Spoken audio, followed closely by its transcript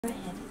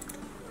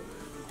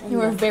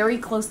You are very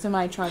close to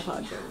my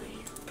tripod.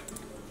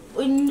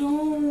 Oh,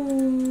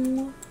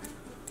 no.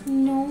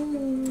 No.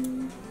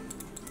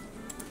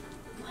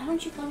 Why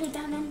don't you put it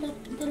down in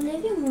the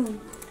living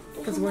room?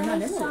 Because we're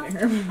not in the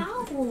living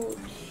room.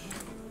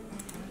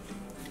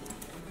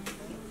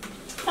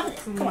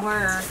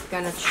 We're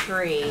gonna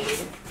trade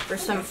for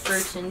some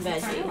fruits and Turn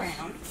veggies.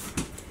 around.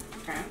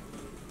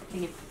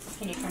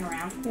 Can you turn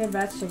around? We have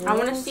vegetables. I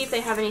want to see if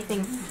they have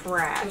anything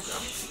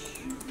fresh.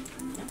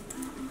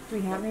 Do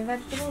we have any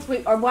vegetables?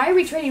 Wait, or why are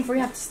we trading if we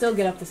have to still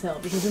get up this hill?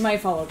 Because we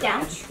might fall over.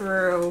 Down.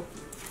 True.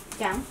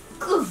 Down.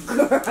 Good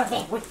girl.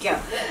 There we go.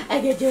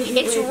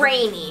 It's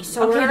rainy,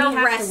 so we're gonna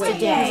rest Because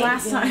today.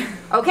 last time.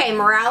 Okay,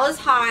 morale is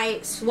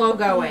high, slow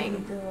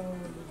going.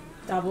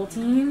 Double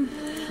team.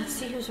 Let's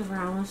see who's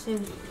around. Let's see.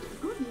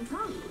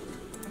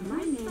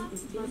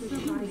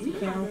 We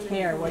don't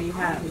care what you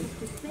have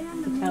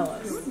to tell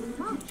us.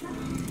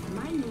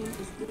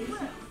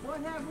 What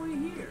have we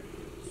here?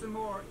 Some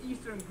more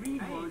Eastern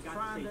greenwood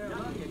trying their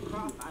luck at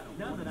crop.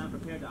 Nothing I'm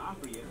prepared to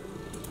offer you.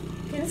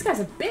 Okay, this guy's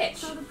a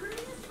bitch. I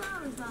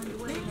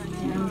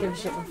don't give a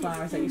shit what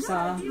flowers that you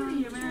saw.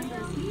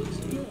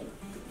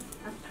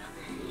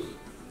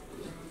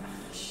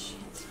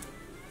 Shit.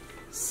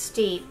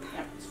 Steep.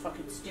 Yeah, it's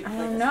fucking stupid. I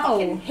don't like know.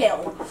 Fucking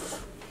hill.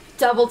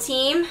 Double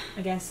team.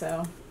 I guess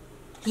so.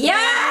 Yeah!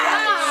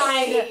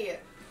 Finally.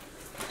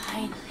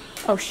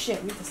 Oh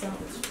shit, we have to stop.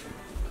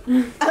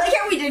 I like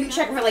how we didn't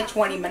check for like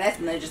 20 minutes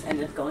and then it just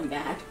ended up going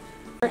back.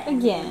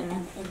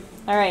 Again.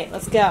 Alright,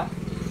 let's go.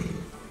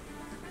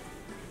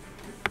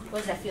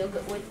 Does that feel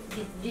good?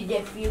 Did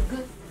that feel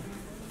good?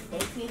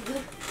 That feel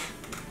good?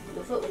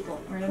 The foot was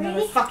going We're in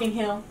another fucking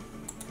hill.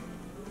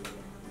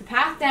 The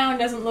path down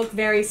doesn't look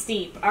very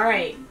steep.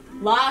 Alright.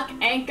 Lock,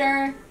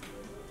 anchor,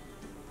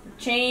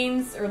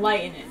 chains, or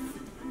lighten it.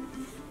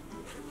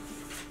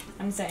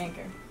 I'm gonna say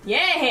anchor.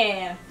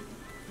 Yeah!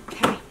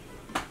 Okay.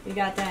 We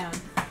got down.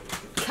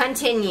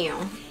 Continue.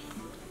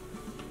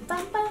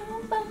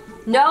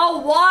 No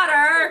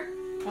water!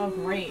 Oh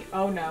great.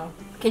 Oh no.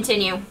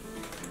 Continue.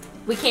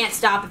 We can't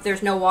stop if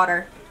there's no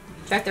water.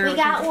 Check their. We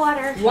got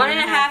water.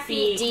 1.5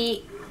 feet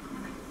deep.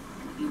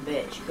 You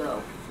bitch,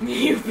 go.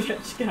 You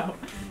bitch, go.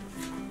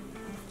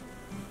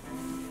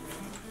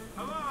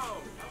 Hello.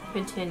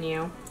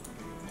 Continue.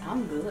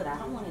 I'm good. I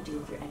don't want to deal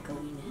with your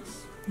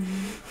echoiness.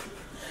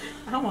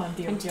 I don't want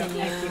to deal with your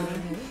Continue.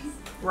 echoing.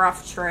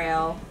 Rough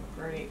trail.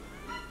 Great.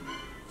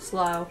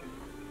 Slow.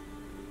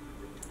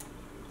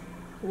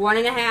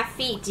 1.5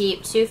 feet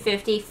deep.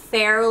 250.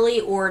 Fairly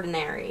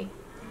ordinary.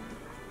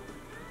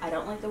 I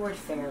don't like the word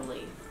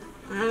fairly.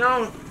 I don't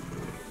know.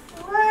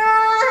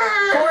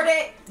 Record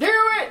it! Do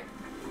it!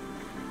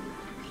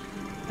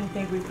 I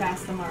think we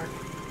passed the mark.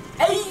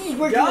 Hey,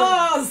 we're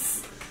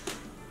Yes!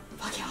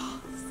 Fuck y'all.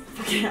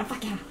 Fuck yeah,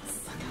 fuck yeah.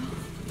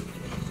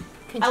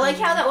 I like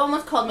how that one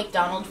was called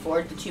McDonald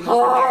Ford, the two most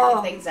Oh.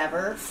 American things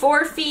ever.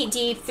 4 feet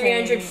deep.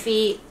 300 Okay.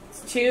 feet.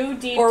 It's too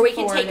deep Or to we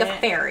can ford take a it.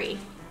 ferry.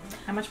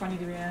 How much money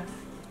do we have?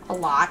 A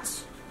lot.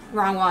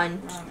 Wrong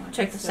one. Wrong one.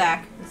 Check the It's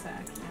sack. The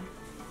sack,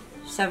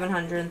 yeah.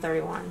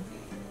 731.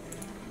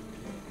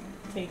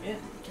 Take it.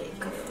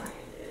 Go for it.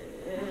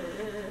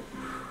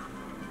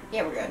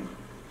 Yeah, we're good.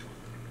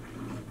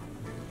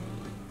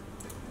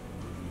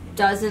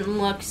 Doesn't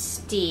look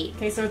steep.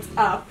 Okay, so it's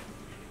up.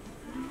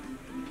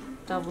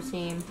 Double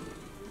team.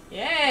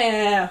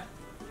 Yeah!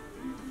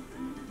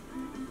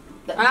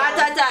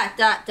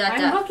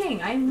 I'm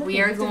looking. I'm looking.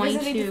 We are have going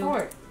visit the to-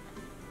 fort.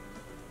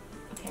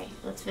 Okay,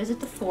 let's visit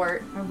the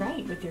fort.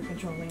 Alright, with your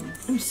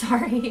controlliness. I'm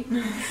sorry.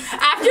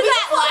 After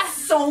that last...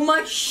 So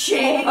much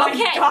shit.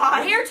 Okay,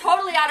 God. we are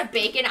totally out of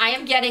bacon. I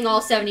am getting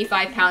all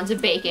 75 pounds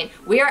of bacon.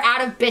 We are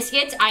out of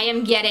biscuits. I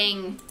am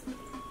getting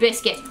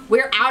biscuits.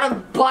 We're out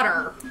of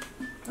butter.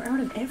 We're out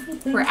of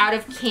everything. We're out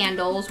of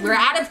candles. We're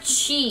out of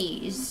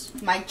cheese.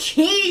 My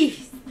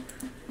cheese.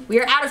 We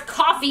are out of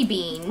coffee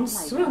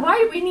beans. So why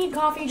do we need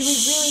coffee? Do we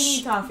really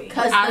need coffee?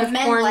 Because We're out the of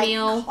men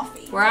cornmeal. like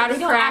coffee. We're out of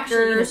They don't actually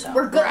need crackers. it, though.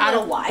 We're good We're out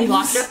little of, wives. we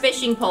lost our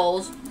fishing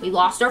poles. We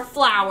lost our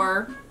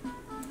flour.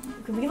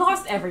 We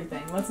lost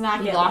everything. Let's not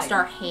We get lost like,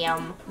 our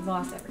ham. We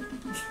lost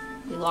everything.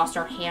 We lost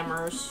our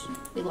hammers.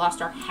 We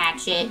lost our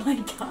hatchet. Oh my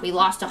god. We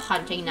lost a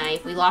hunting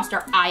knife. We lost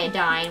our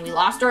iodine. We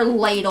lost our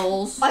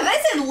ladles. Like I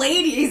said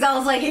ladies, I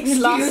was like, excuse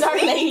We lost our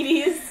me.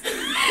 ladies.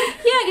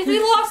 Yeah, because we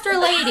lost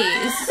our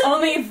ladies.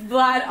 Only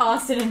Vlad,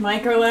 Austin, and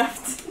Mike are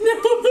left.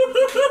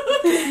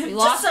 We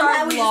lost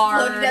somehow our we just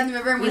floated lard. down the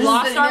river and We we're just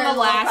lost sitting there our in a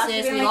little molasses.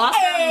 plastic We being lost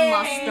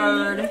like,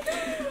 our "Hey!"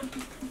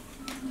 mustard.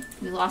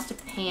 We lost a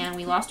pan.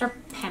 We lost our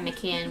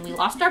pemmican. We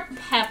lost our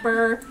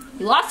pepper.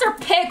 We lost our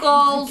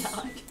pickles.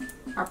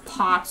 Our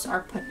pots.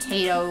 Our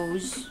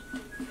potatoes.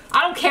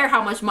 I don't care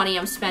how much money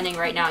I'm spending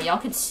right now. Y'all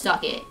can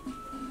suck it.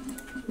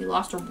 We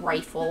lost a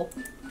rifle.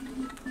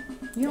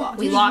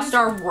 We lost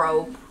our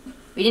rope.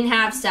 We didn't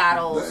have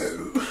saddles.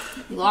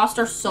 We lost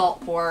our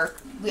salt pork.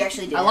 We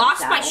actually did. I have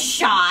lost a my saddle.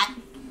 shot.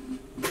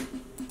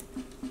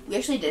 We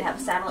actually did have a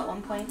saddle at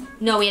one point.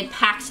 No, we had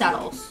pack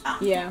saddles.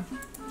 Yeah.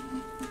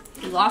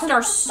 We lost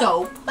our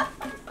soap.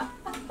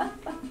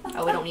 I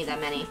Oh, we don't need that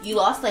many. You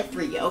lost like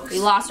 3 yolks. We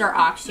lost our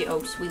ox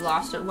yokes. We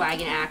lost our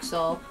wagon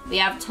axle. We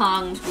have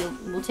tongues.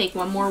 We'll take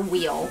one more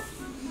wheel.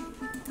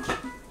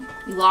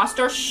 We lost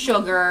our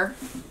sugar.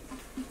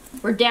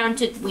 We're down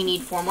to, we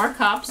need 4 more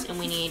cups and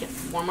we need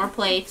 4 more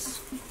plates.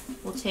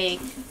 We'll take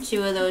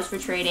 2 of those for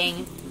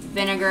trading.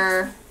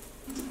 Vinegar.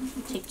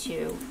 We'll take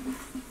 2.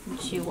 And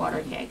 2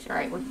 water kegs.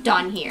 Alright, we're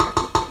done here.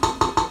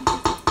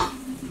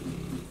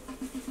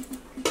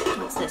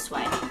 What's this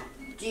way?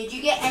 Did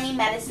you get any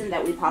medicine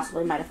that we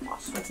possibly might have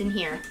lost? What's in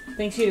here? I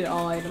think she did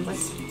all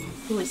items.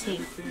 Who is he?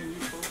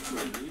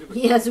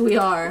 Yes, we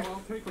are. Well,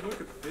 I'll take a look at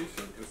the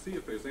patient and see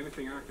if there's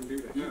anything I can do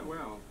to help.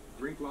 Well,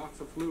 drink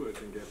lots of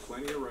fluids and get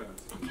plenty of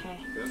rest. Okay.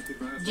 Best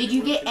advice Did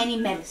you get any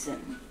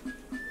medicine?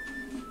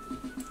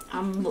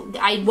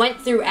 I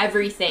went through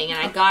everything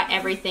and I got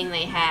everything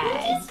they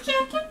had. Just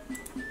checking.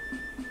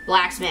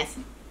 Blacksmith.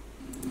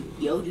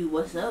 Yo, dude,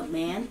 what's up,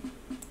 man?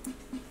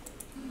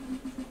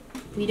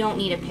 We don't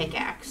need a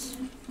pickaxe.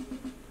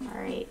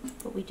 Alright,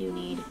 but we do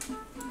need...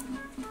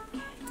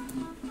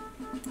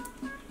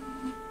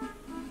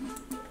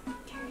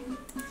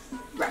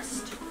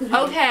 Rest.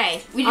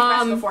 Okay. We did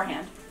rest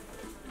beforehand.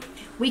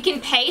 We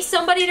can pay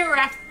somebody to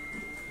raft...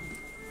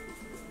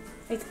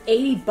 It's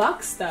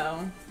 $80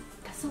 though.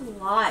 That's a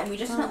lot. And we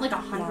just spent like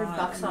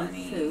 $100 on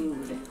money.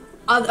 food.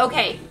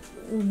 Okay,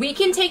 we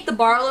can take the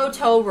Barlow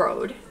Tow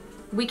Road.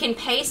 We can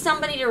pay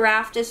somebody to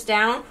raft us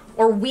down,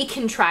 or we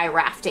can try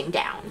rafting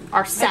down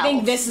ourselves. I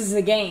think this is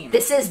the game.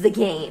 This is the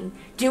game.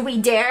 Do we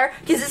dare?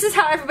 Because this is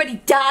how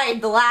everybody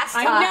died the last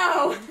time. I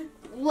know.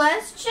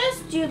 Let's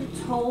just do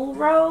the toll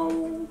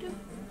road.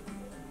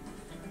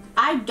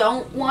 I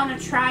don't want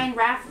to try and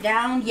raft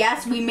down.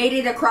 Yes, we made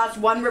it across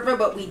one river,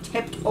 but we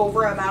tipped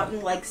over a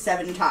mountain like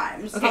 7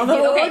 times. Okay,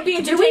 Although okay, it would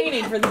be do we-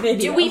 entertaining for the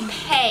video. Do we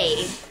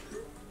pay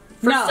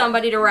for No,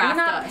 somebody to raft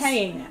we're not us?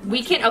 paying that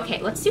We can.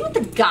 Okay, let's see what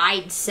the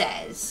guide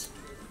says.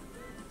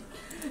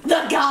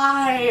 The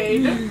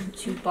guide.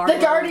 To Barlow The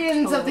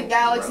Guardians of the Tow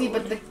Galaxy,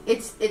 Road. but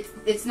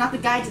it's not the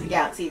Guide to the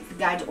Galaxy. It's the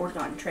Guide to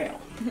Oregon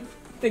Trail.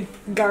 The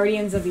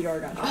Guardians of the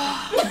Oregon.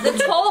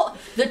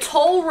 The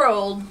toll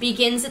road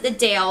begins at the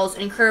Dales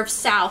and curves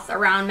south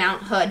around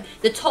Mount Hood.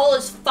 The toll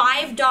is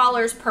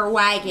 $5 per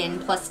wagon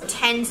plus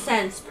 10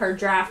 cents per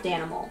draft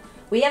animal.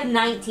 We have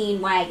 19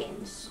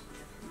 wagons.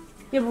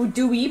 Yeah, but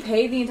do we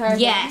pay the entire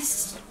thing?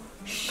 Yes,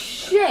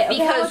 Shit. Okay, how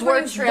because much we're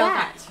money is trail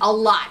that? a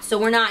lot, so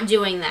we're not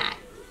doing that.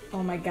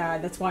 Oh my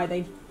god, that's why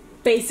they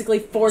basically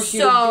force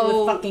you to So do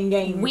the fucking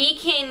game. we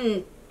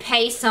can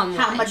pay someone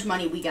How much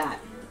money we got?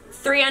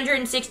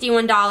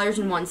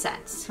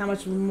 $361.01. How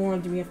much more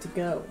do we have to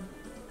go?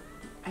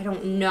 I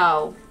don't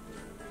know.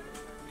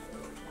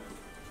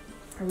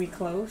 Are we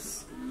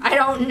close? I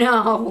don't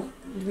know.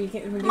 Do we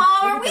get, Mom,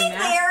 are we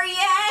there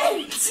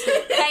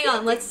yet? Hang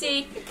on, let's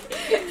see.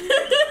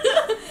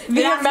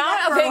 The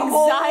amount of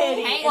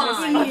anxiety Hang in this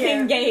on.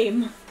 fucking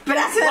game. But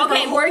that's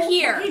Okay, we're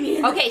here.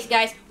 Okay,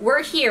 guys,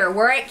 we're here.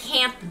 We're at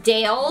Camp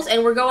Dales,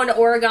 and we're going to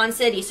Oregon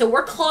City, so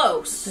we're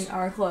close. We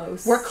are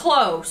close. We're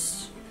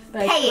close.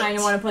 But Pay I kind it.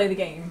 of want to play the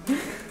game.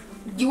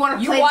 You want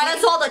to You play? want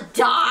us all to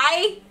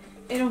die?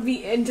 It'll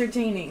be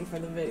entertaining for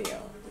the video.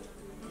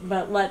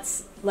 But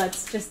let's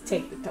just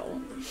take the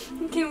toll.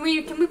 Can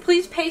we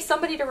please pay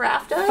somebody to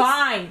raft us?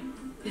 Fine.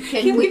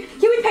 Can we pay?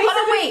 Can we pay Hold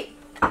on, wait.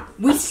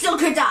 We still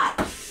could die.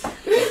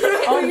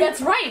 Oh,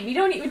 that's right. We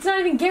don't. It's not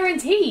even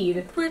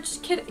guaranteed. We're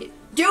just kidding.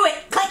 Do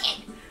it. Click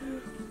it.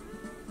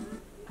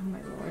 Oh my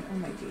lord. Oh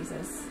my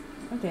Jesus.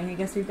 Okay, I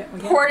guess we got.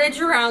 Portage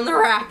around the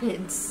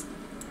rapids.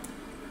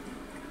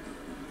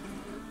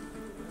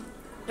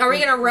 Are we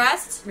gonna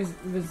rest?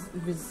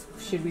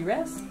 Should we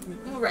rest?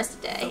 We'll rest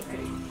a day. Okay.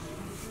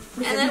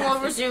 And then we'll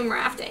resume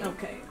rafting.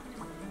 Okay.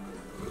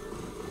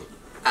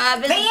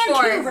 Visit the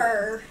fort.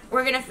 Vancouver.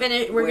 We're gonna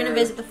finish. We're gonna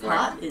visit the fort.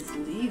 Pot is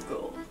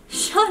legal.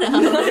 Shut up.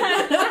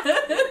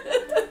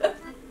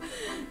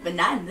 But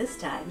not in this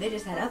time. They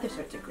just had other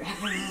sorts of grass.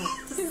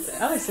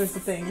 Other sorts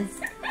of things.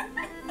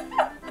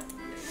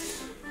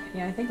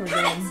 Yeah, I think we're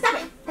Stop good. it. Stop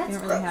it. We That's don't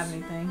gross. really have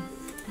anything.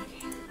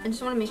 I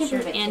just want to make Can't sure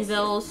prove it.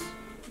 anvils.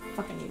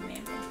 Fucking need an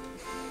anvil.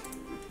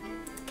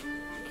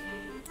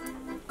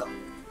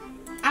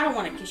 I don't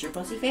want to kiss your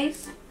pussy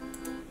face.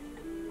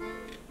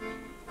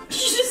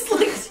 She just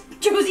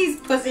licked Josie's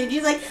pussy and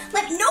she's like,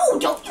 no,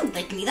 don't you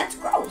lick me, that's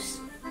gross.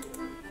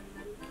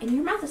 And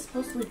your mouth is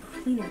supposed to be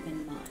cleaner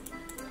than mine.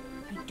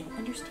 I don't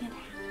understand how.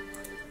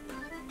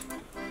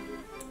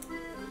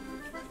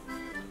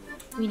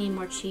 We need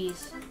more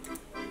cheese.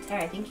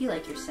 Tara, I think you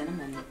like your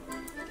cinnamon.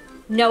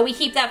 No, we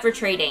keep that for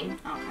trading.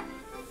 Okay.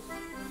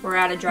 We're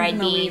out of dried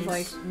No, we've, beans.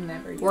 like,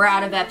 never We're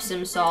out of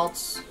Epsom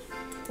salts.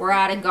 We're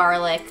out of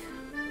garlic.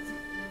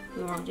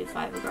 We won't do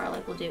 5 of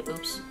garlic. We'll do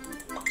oops.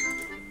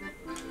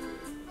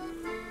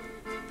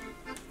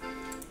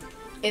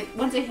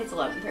 Once it hits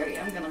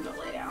 11:30, I'm gonna go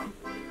lay down.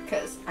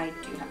 Because I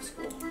do have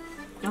school.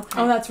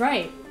 Okay. Oh, that's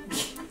right.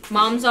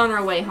 Mom's on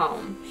her way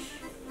home.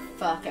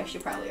 Fuck, I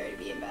should probably already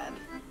be in bed.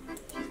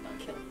 She's gonna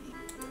kill me.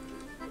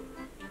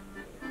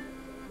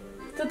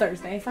 It's a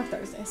Thursday. Fuck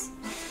Thursdays.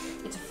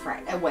 It's a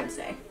Friday, a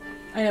Wednesday.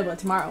 I know, but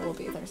tomorrow will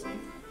be Thursday.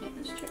 Yeah,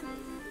 that's true.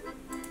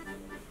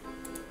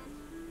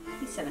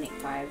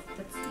 785.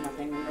 That's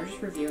nothing. We're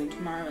just reviewing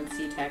tomorrow in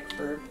C-Tech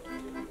for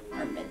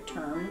our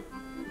midterm.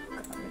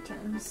 God,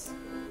 midterms.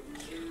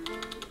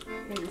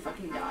 I'm gonna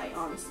fucking die,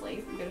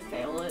 honestly. I'm gonna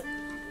fail it.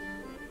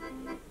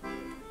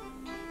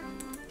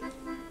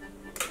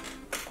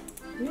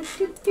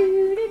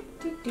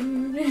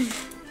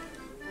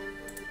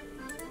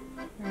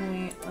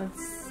 Alright,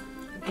 let's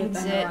get the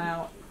Exit. hell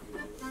out.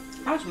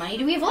 How much money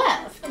do we have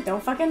left?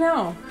 Don't fucking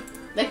know.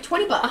 Like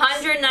 20 bucks.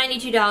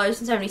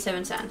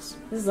 $192.77. This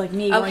is like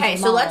me going Okay,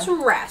 to the so mall. let's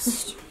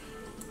rest.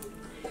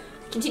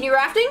 Continue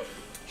rafting?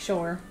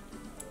 Sure.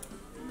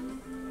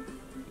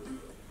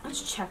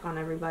 Let's check on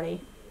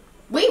everybody.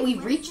 Wait, we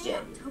reached it.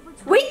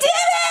 We did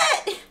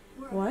it!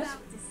 What?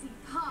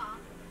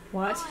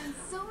 What? I'm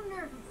so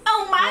nervous.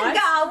 Oh my What?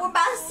 god, we're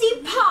about to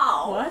see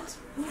Paul. What?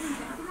 Will we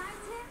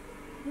recognize him?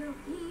 Will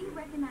he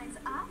recognize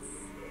us?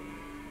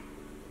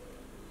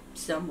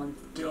 Someone's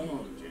Come dead.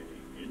 on,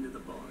 Jenny, into the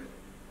barn.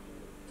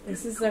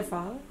 This is their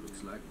father?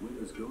 Looks like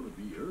winter's gonna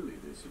be early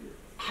this year.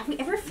 Have we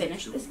ever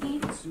finished this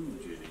game? Soon,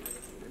 Jenny.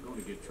 They're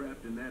gonna get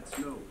trapped in that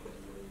snow.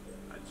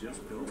 I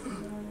just don't.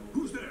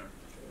 Who's there?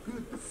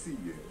 Good to see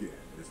you again,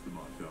 Mr.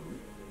 Montgomery.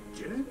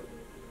 Jed?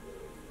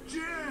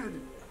 Jed!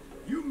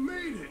 You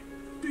made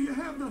it! Do you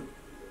have the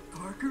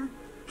Parker?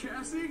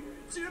 Cassie?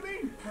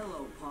 Jimmy?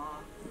 Hello, Pa.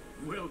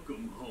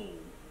 Welcome home.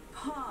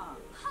 Pa!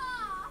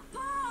 Pa!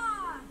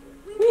 Pa!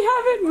 We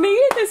haven't made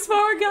it this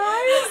far, guys!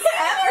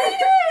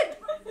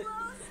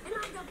 And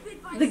I got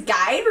bit by The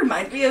guy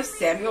reminds me of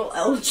Samuel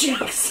L.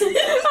 Jackson.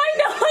 I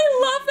know, I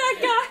love that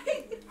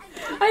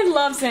guy! I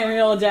love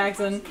Samuel L.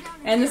 Jackson.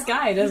 And this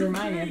guy does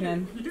remind me of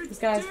him. This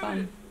guy's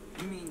fun.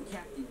 You mean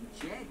Captain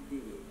Jed did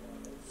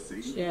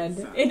it? See?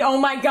 Jed. Oh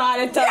my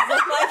god, it does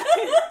look like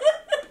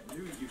it!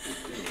 Knew you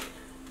could do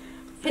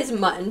it. His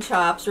mutton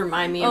chops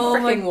remind me of Oh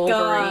my freaking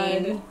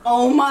Wolverine. god.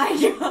 Oh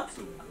my god.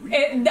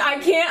 I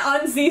can't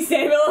unsee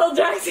Samuel L.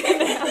 Jackson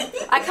now.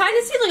 I kind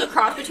of see like a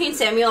cross between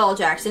Samuel L.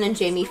 Jackson and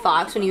Jamie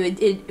Foxx when he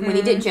did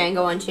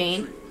Django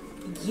Unchained.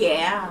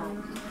 Yeah.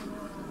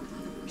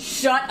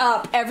 Shut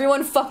up.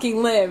 Everyone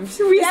fucking lived.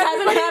 This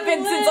hasn't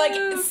happened since like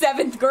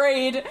 7th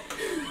grade.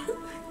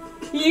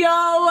 Yo,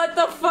 what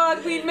the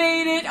fuck? We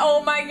made it.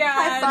 Oh my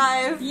god.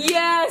 High five.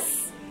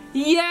 Yes.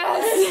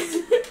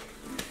 Yes.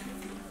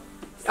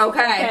 Okay.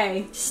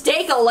 Okay.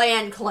 Stake a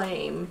land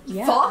claim.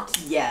 Yeah. Fuck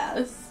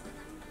yes.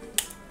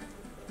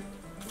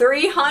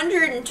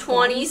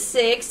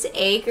 326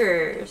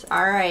 acres.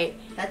 Alright.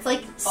 That's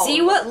like.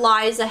 See what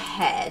lies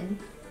ahead.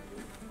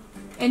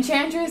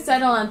 Enchantress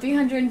settled on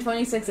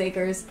 326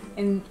 acres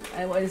and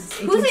it was.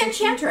 Who's the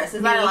Enchantress?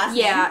 Is that her last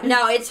Yeah, name?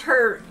 no, it's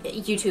her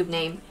YouTube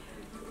name.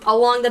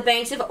 Along the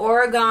banks of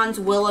Oregon's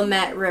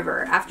Willamette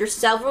River. After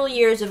several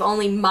years of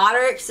only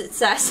moderate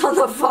success on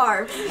the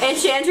farm,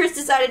 Enchantress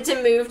decided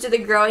to move to the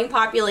growing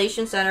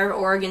population center of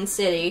Oregon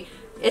City,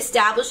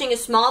 establishing a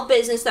small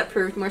business that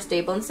proved more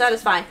stable and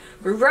satisfying.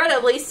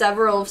 Regrettably,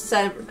 several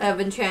of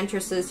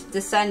Enchantress's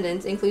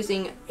descendants,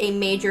 including a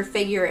major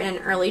figure in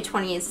an early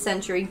 20th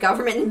century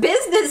government and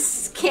business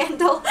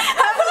scandal,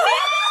 have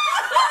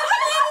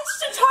managed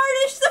to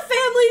tarnish the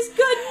family's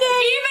good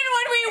name. Even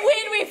when we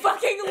win, we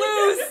fucking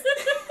lose.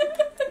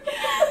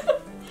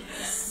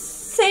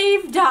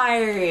 Save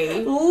diary.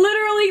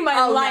 Literally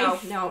my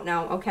life.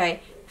 No, okay.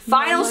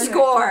 Final life.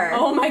 score.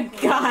 Oh my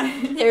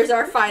god. There's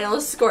our final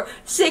score.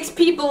 6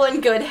 people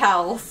in good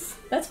health.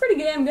 That's pretty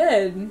damn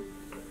good.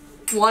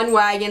 1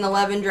 wagon,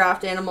 11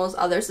 draft animals,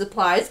 other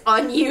supplies,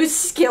 unused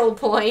skill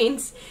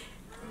points,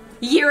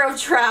 year of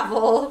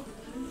travel.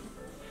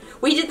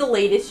 We did the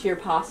latest year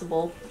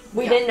possible.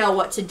 We didn't know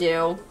what to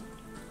do.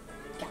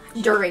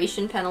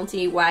 Duration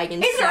penalty,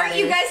 wagon It's alright,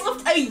 you guys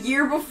left a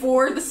year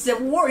before the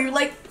Civil War. You're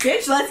like,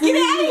 bitch, let's get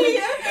out of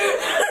here.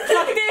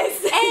 Fuck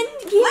this.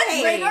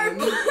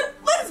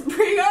 Let's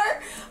bring our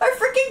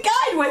freaking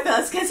guide with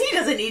us, because he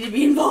doesn't need to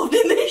be involved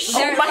in this shit.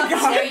 There,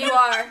 there you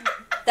are.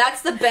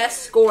 That's the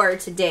best score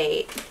to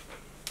date.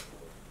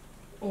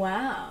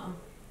 Wow.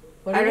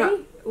 What I are we?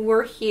 don't.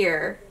 We're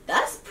here.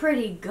 That's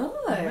pretty good.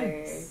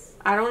 Nice.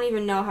 I don't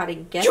even know how to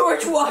get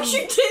George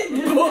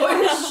Washington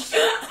Bush.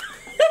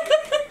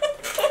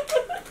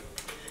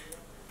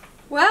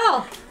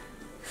 Well,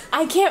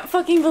 I can't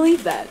fucking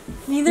believe that.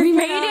 neither We can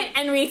made I. it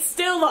and we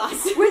still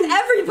lost. With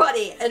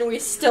everybody, and we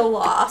still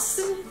lost.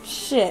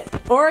 Shit.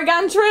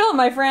 Oregon Trail,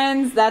 my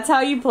friends. That's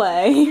how you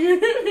play.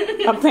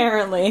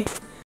 Apparently.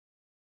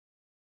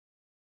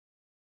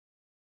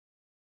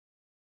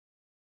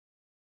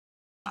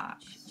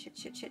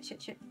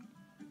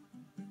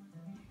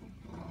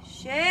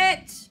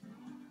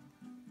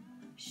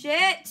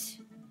 Shit.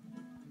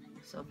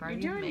 So far,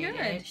 You're doing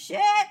good.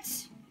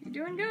 Shit. You're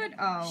doing good.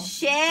 Oh.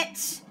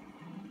 Shit.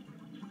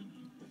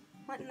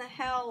 What in the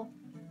hell?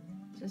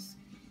 Just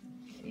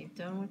keep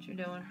doing what you're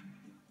doing.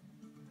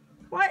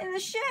 What in the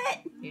shit?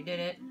 You did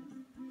it.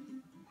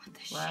 What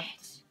the Left.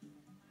 shit?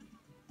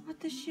 What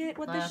the shit?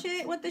 What Left. the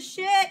shit? What the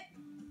shit?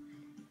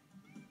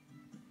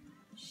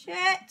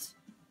 Shit.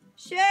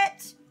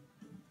 Shit.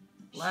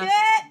 Left.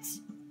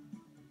 Shit.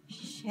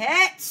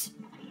 Shit!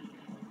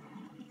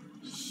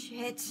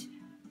 Shit.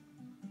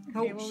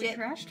 Okay, Oh, well, shit. we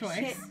crashed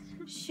twice.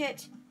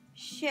 Shit.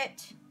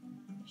 Shit.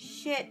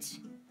 Shit.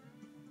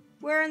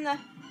 Where in the...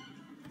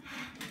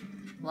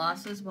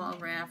 Losses while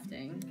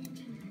rafting.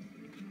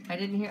 I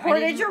didn't hear.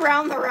 Portage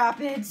around the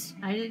rapids.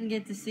 I didn't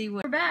get to see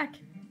what. We're back.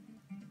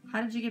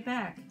 How did you get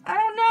back? I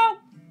don't know.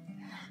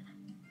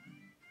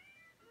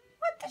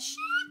 What the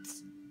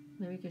shit?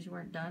 Maybe because you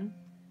weren't done.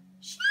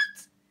 Shit.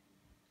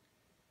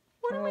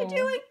 What are we Oh.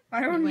 doing? I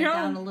You don't went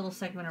down know. a little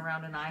segment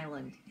around an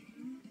island,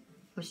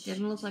 which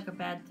didn't look like a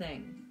bad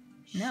thing.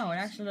 No, it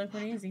actually looked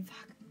pretty easy.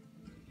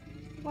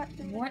 What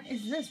the... What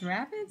is this,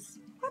 rapids?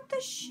 What the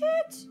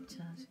shit?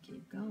 Just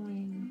keep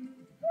going.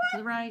 To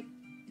the right.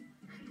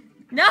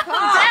 No,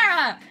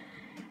 Sarah!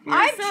 You're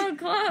I'm so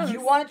close.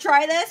 You want to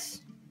try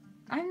this?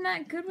 I'm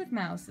not good with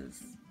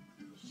mouses.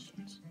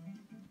 Shit.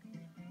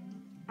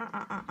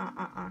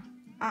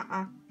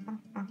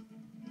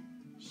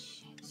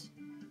 Shit.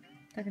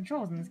 The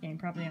controls in this game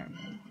probably aren't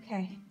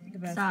Okay. the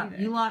best Stop.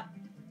 either. You lot.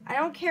 I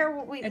don't care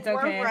what It's we're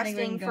okay, I think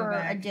we resting can go for a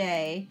back.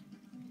 day.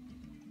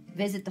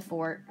 Visit the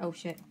fort. Oh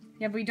shit.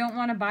 Yeah, but we don't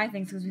want to buy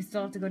things because we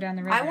still have to go down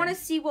the river. I want to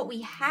see what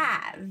we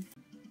have.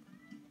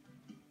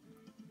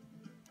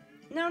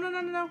 No. No.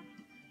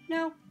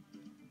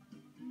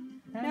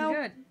 That no. was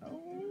good.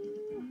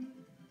 Oh.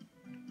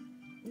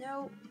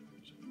 No.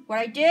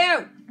 What'd I do?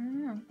 I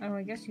don't know. Oh,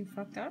 I guess you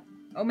fucked up.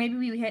 Oh, maybe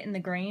we hit in the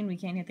green. We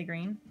can't hit the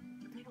green.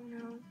 I don't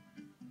know.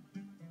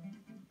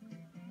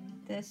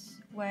 This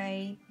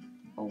way.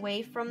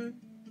 Away from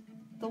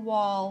the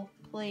wall,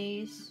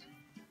 please.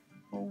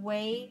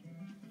 Away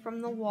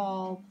from the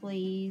wall,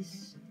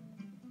 please.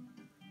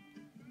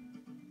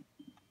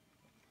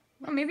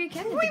 Oh, maybe you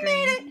can hit We the green.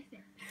 made it!